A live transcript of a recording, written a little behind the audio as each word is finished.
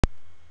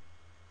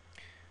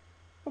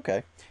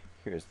Okay,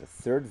 here's the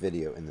third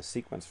video in the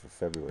sequence for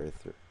February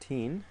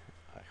 13.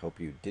 I hope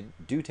you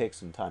do take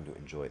some time to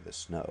enjoy the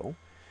snow.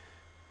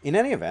 In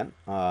any event,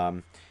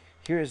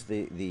 here's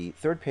the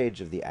third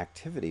page of the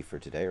activity for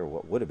today, or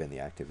what would have been the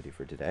activity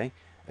for today.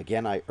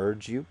 Again, I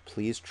urge you,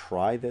 please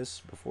try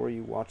this before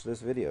you watch this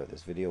video.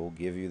 This video will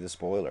give you the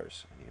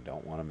spoilers, and you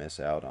don't want to miss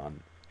out on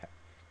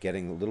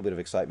getting a little bit of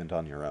excitement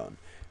on your own.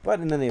 But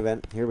in any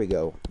event, here we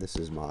go. This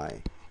is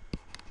my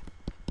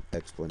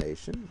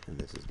explanation, and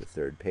this is the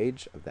third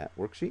page of that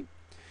worksheet.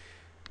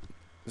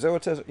 So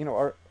it says,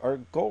 our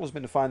goal has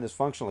been to find this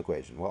functional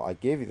equation. Well, I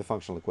gave you the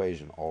functional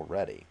equation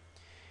already.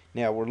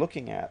 Now we're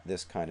looking at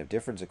this kind of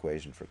difference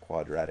equation for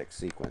quadratic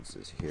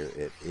sequences. Here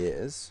it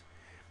is.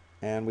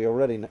 And we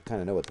already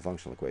kind of know what the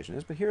functional equation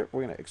is, but here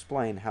we're going to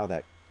explain how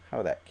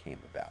that came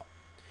about.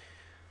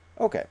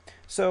 Okay,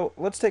 so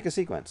let's take a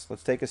sequence.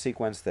 Let's take a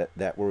sequence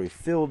that where we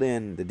filled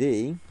in the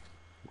d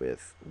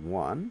with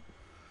 1,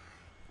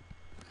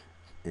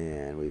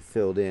 and we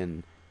filled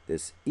in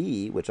this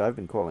e, which I've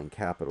been calling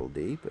capital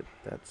D, but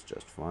that's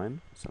just fine.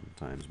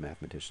 Sometimes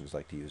mathematicians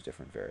like to use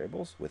different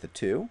variables, with a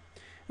 2,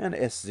 and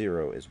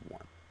S0 is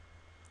 1.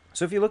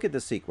 So if you look at the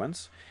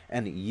sequence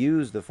and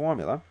use the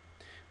formula,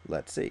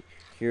 let's see.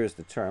 Here's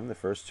the term, the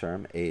first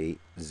term,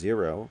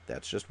 A0,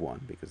 that's just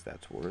 1, because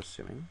that's what we're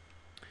assuming.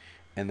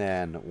 And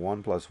then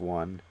 1 plus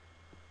 1,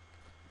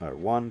 or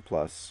 1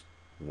 plus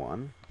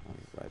 1, let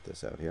me write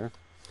this out here.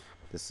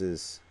 This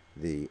is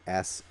the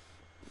Sn.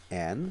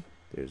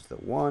 There's the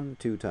 1,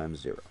 2 times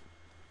 0.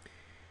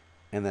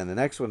 And then the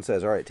next one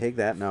says, all right, take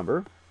that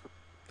number,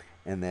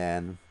 and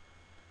then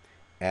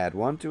add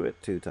 1 to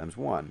it, 2 times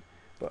 1.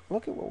 But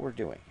look at what we're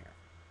doing here.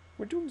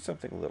 We're doing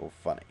something a little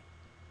funny.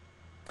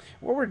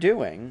 What we're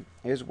doing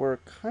is we're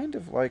kind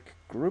of like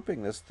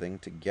grouping this thing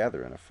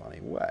together in a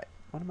funny way.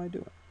 What am I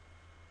doing?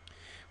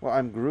 Well,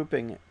 I'm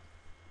grouping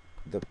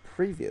the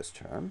previous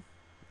term.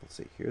 Let's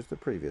see, here's the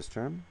previous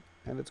term,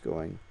 and it's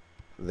going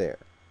there.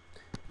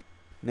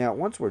 Now,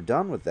 once we're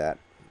done with that,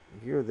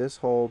 here, this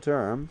whole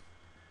term,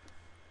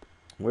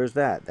 where's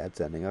that? That's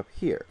ending up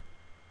here.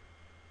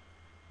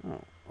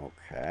 Oh,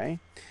 okay.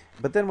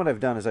 But then what I've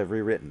done is I've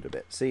rewritten it a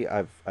bit. See,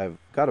 I've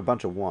got a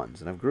bunch of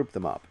 1s, and I've grouped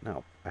them up.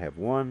 Now, I have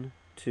 1,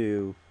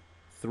 2,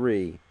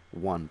 3,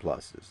 1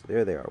 pluses.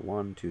 There they are,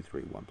 1, 2,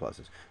 3, 1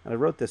 pluses. And I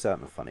wrote this out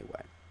in a funny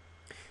way.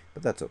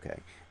 But that's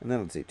okay. And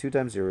then let's see, 2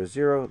 times 0 is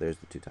 0. There's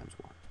the 2 times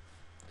 1.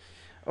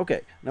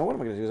 Okay, now what I'm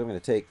going to do is I'm going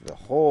to take this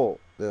whole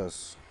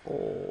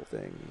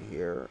thing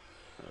here.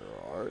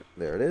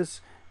 There it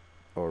is.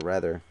 Or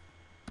rather,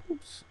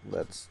 oops,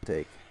 let's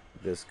take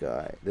this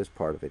guy, this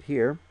part of it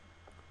here,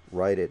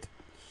 write it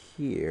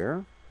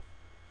here.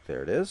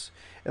 There it is.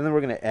 And then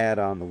we're going to add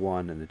on the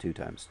 1 and the 2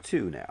 times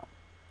 2 now.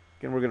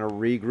 Again, we're going to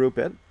regroup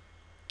it,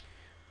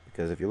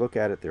 because if you look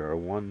at it, there are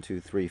 1,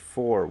 2, 3,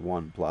 4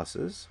 1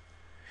 pluses.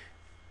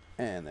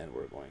 And then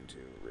we're going to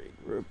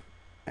regroup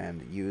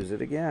and use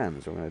it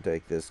again. So we're going to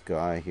take this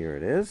guy, here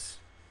it is,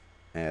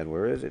 and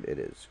where is it? It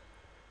is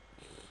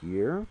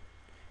here,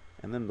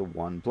 and then the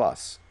 1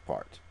 plus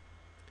part.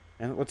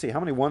 And let's see, how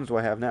many 1s do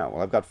I have now?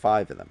 Well, I've got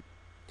 5 of them.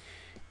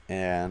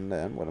 And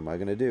then what am I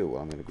going to do?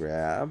 Well, I'm going to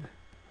grab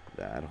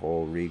that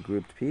whole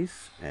regrouped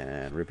piece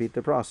and repeat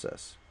the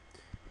process.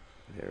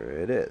 There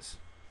it is.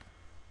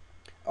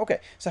 Okay,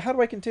 so how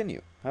do I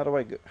continue? How do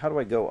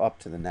I go up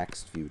to the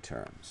next few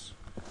terms?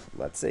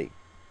 Let's see.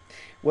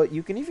 Well,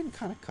 you can even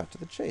kind of cut to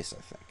the chase,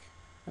 I think.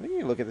 I think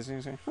you look at this and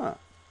you say, huh,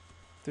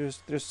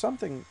 there's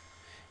something.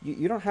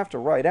 You don't have to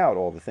write out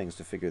all the things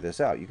to figure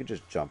this out. You can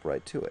just jump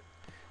right to it.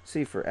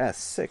 See, for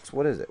S6,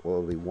 what is it? Well,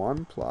 it'll be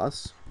 1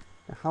 plus.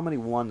 Now, how many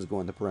 1s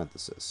go into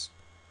parentheses?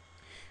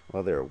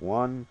 Well, there are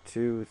 1,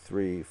 2,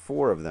 3,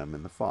 4 of them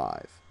in the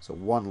 5. So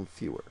 1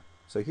 fewer.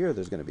 So here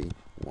there's going to be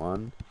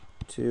 1,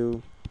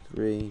 2,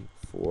 3,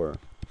 4,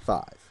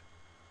 5.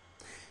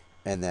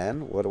 And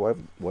then what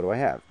do I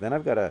have? Then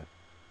I've got a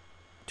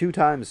 2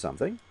 times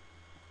something.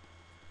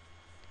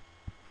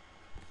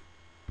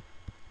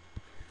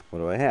 What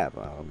do I have?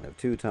 Well, I'm going to have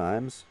 2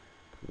 times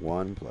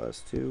 1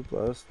 plus 2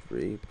 plus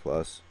 3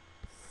 plus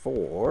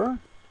 4.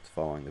 It's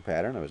following the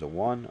pattern. There was a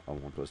 1, a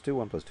 1 plus 2,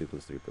 1 plus 2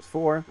 plus 3 plus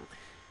 4.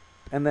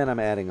 And then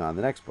I'm adding on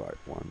the next part.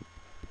 1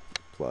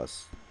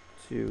 plus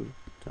 2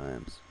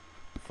 times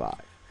 5.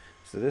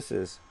 So this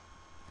is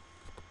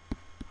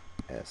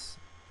S6.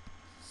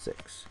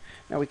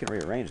 Now we can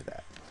rearrange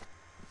that.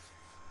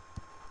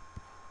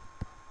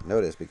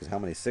 Notice, because how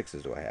many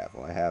 6s do I have?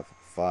 Well, I have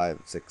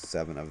 5, 6,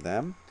 7 of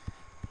them.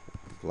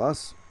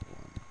 Plus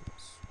 1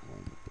 plus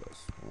 1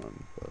 plus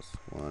 1 plus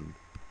 1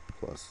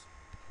 plus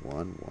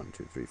 1. 1,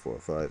 2, 3, 4,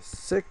 5,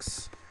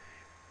 6.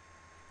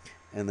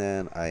 And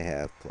then I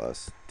have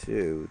plus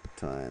 2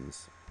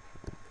 times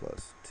 1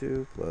 plus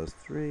 2 plus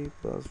 3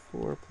 plus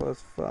 4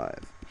 plus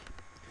 5.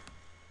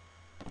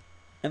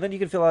 And then you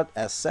can fill out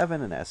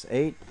S7 and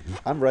S8.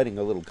 I'm writing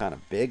a little kind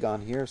of big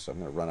on here, so I'm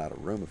going to run out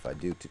of room if I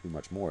do too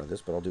much more of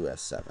this, but I'll do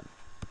S7.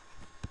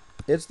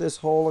 It's this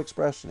whole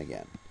expression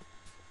again.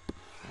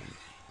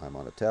 I'm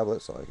on a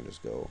tablet, so I can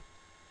just go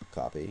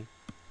copy,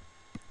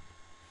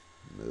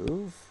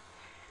 move,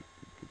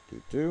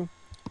 2.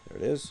 There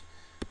it is.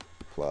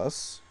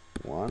 Plus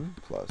 1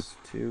 plus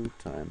 2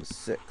 times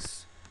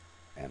 6.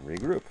 And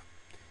regroup.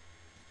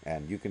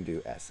 And you can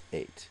do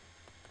S8.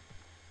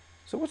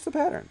 So what's the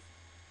pattern?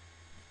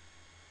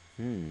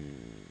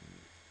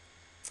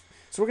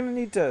 So we're going to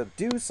need to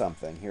do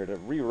something here to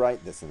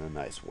rewrite this in a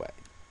nice way.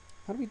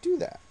 How do we do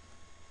that?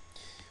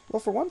 Well,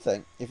 for one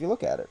thing, if you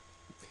look at it,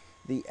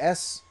 the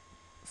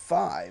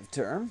S5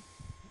 term,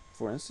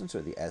 for instance,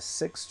 or the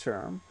S6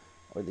 term,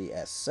 or the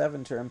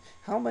S7 term,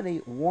 how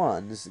many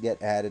 1's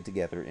get added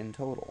together in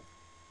total?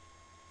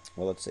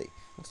 Well, let's see.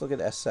 Let's look at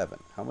S7.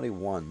 How many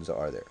 1's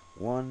are there?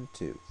 1,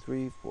 2,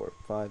 3, 4,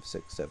 5,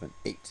 6, 7,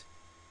 8.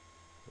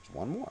 There's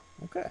one more.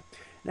 Okay.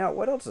 Now,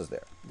 what else is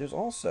there? There's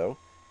also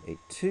a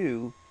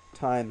 2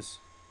 times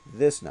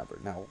this number.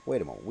 Now,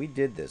 wait a moment. We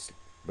did this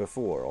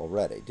before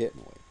already,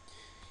 didn't we?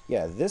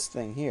 Yeah, this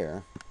thing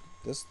here,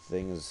 this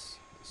is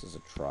a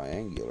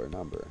triangular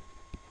number.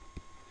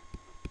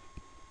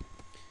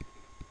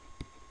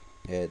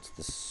 It's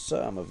the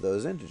sum of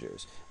those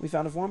integers. We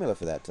found a formula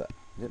for that,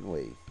 didn't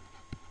we?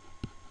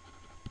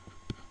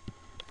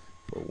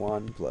 For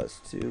 1 plus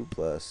 2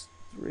 plus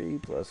 3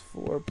 plus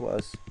 4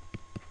 plus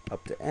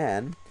up to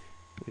n,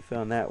 we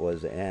found that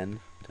was n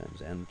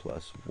times n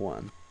plus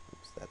 1.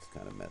 Oops, that's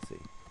kind of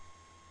messy.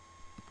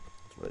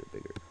 Let's write it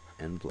bigger.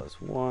 N plus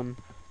 1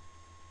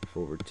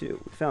 over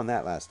 2. We found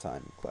that last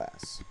time in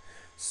class.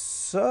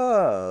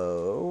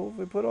 So, if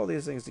we put all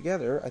these things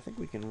together, I think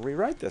we can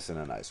rewrite this in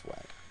a nice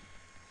way.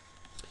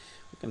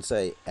 We can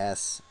say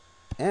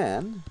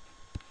Sn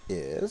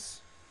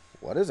is,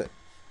 what is it?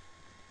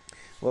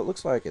 Well, it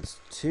looks like it's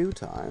 2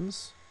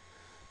 times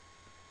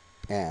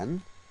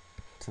n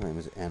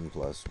times n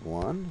plus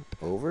 1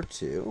 over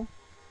 2,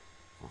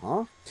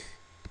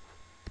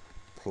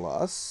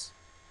 plus,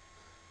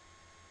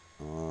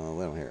 wait a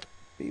minute here.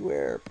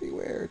 Beware,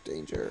 beware,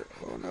 danger.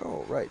 Oh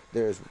no, right.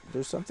 There's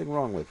something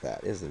wrong with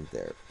that, isn't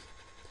there?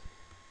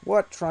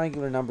 What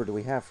triangular number do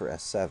we have for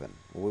S7?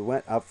 Well, we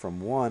went up from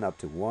 1 up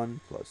to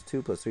 1 plus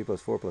 2 plus 3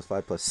 plus 4 plus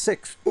 5 plus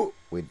 6. Ooh,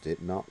 we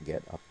did not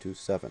get up to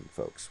 7,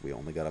 folks. We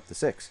only got up to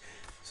 6.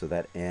 So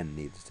that n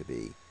needs to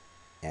be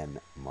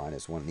n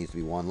minus 1. It needs to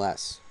be 1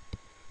 less.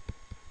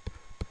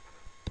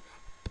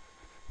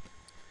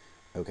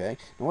 Okay,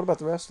 now what about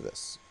the rest of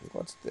this?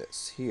 What's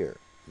this here?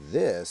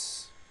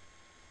 This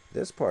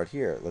part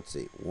here, let's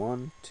see,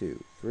 1,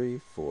 2, 3,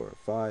 4,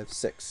 5,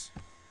 6.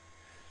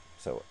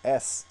 So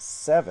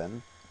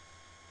S7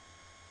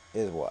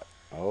 is what?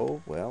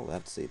 Oh, well,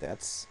 let's see,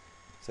 that's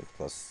 6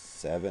 plus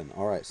 7.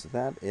 All right, so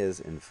that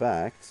is, in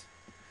fact,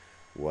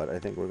 what I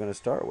think we're going to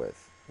start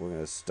with. We're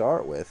going to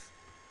start with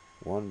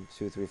 1,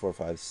 2, 3, 4,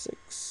 5,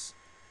 6.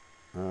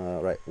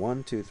 Right,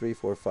 1, 2, 3,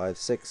 4, 5,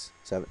 6,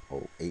 7,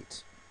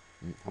 8.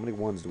 How many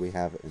 1's do we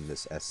have in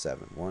this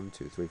S7? 1,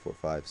 2, 3, 4,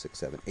 5, 6,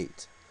 7,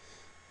 8.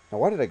 Now,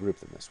 why did I group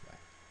them this way?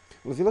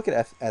 Well, if you look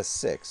at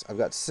S6, I've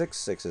got 6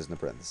 6's in the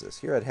parentheses.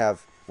 Here I'd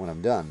have, when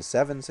I'm done,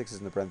 7 6's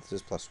in the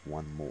parentheses plus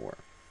 1 more.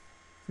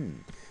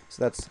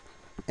 So that's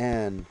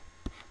n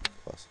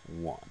plus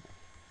 1.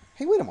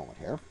 Hey, wait a moment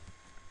here.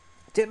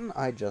 Didn't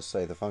I just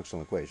say the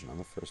functional equation on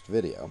the first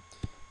video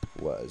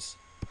was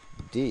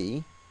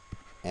d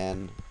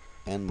n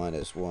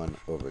minus 1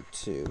 over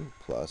 2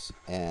 plus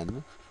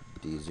n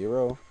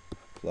d0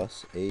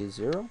 plus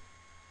a0?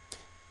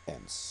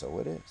 And so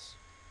it is.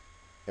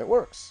 It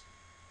works.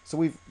 So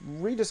we've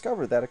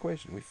rediscovered that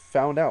equation. We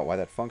found out why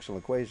that functional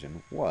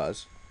equation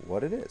was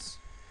what it is.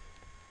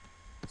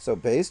 So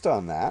based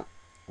on that,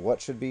 what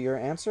should be your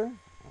answer?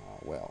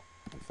 Well,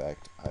 in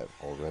fact, I've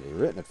already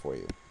written it for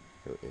you.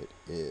 Here it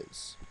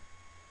is.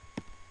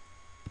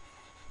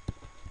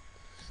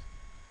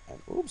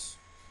 And oops.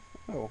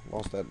 Oh,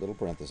 lost that little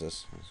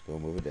parenthesis. Let's go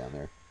move it down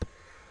there.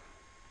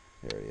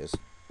 There it is.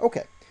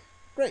 Okay,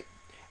 great.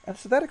 And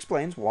so that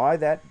explains why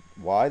that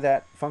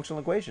functional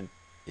equation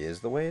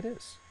is the way it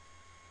is.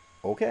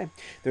 Okay,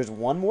 there's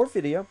one more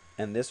video,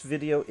 and this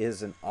video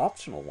is an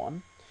optional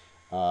one.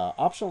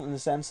 Optional in the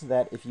sense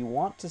that if you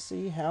want to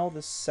see how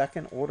the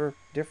second order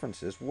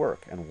differences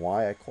work and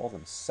why I call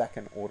them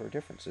second order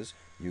differences,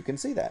 you can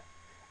see that.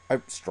 I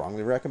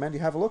strongly recommend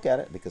you have a look at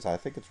it because I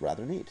think it's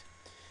rather neat.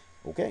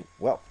 Okay,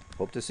 well,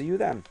 hope to see you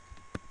then.